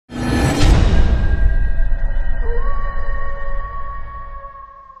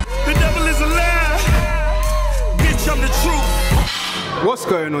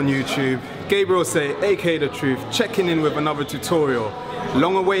going on YouTube? Gabriel Sey, aka The Truth, checking in with another tutorial.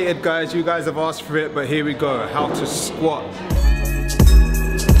 Long awaited, guys, you guys have asked for it, but here we go. How to squat.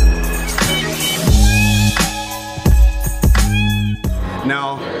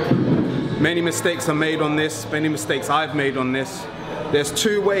 Now, many mistakes are made on this, many mistakes I've made on this. There's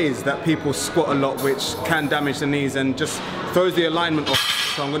two ways that people squat a lot which can damage the knees and just throws the alignment off.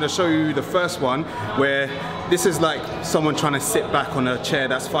 So I'm going to show you the first one, where this is like someone trying to sit back on a chair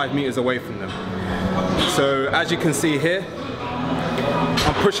that's 5 meters away from them. So as you can see here,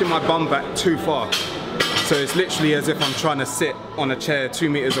 I'm pushing my bum back too far. So it's literally as if I'm trying to sit on a chair 2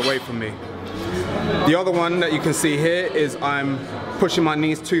 meters away from me. The other one that you can see here is I'm pushing my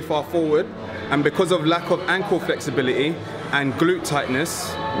knees too far forward, and because of lack of ankle flexibility and glute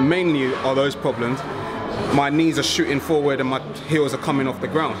tightness, mainly are those problems, my knees are shooting forward and my heels are coming off the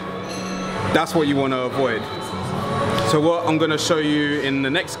ground. That's what you want to avoid. So what I'm going to show you in the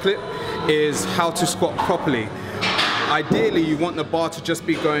next clip is how to squat properly. Ideally, you want the bar to just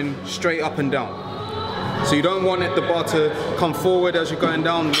be going straight up and down. So you don't want the bar to come forward as you're going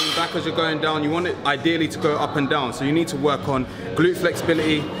down, lean back as you're going down. You want it ideally to go up and down. So you need to work on glute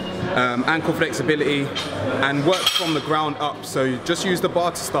flexibility, ankle flexibility, and work from the ground up. So you just use the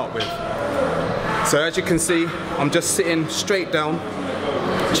bar to start with. So as you can see, I'm just sitting straight down,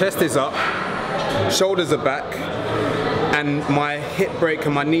 chest is up, shoulders are back, and my hip break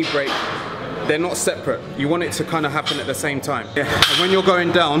and my knee break, they're not separate. You want it to kind of happen at the same time. And when you're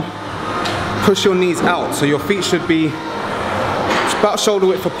going down, push your knees out. So your feet should be about shoulder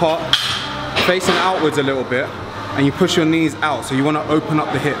width apart, facing outwards a little bit, and you push your knees out. So you want to open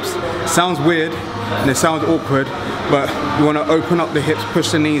up the hips. Sounds weird and it sounds awkward, but you want to open up the hips,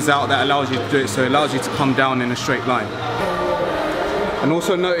 push the knees out. That allows you to do it, so it allows you to come down in a straight line. And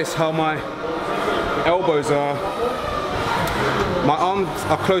also notice how my elbows are, my arms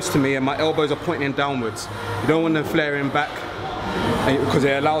are close to me and my elbows are pointing downwards. You don't want them flaring back, because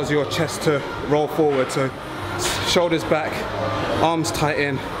it allows your chest to roll forward. So shoulders back, arms tight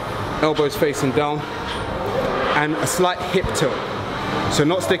in, elbows facing down, and a slight hip tilt. So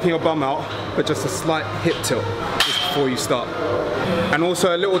not sticking your bum out, but just a slight hip tilt just before you start. And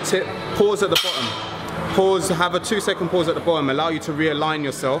also a little tip, pause at the bottom. Pause, have a 2-second pause at the bottom, allow you to realign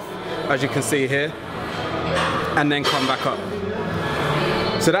yourself, as you can see here, and then come back up.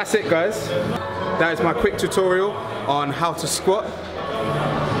 So that's it, guys. That is my quick tutorial on how to squat.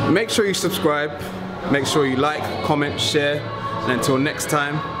 Make sure you subscribe, make sure you like, comment, share, and until next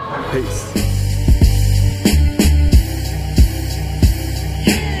time, peace.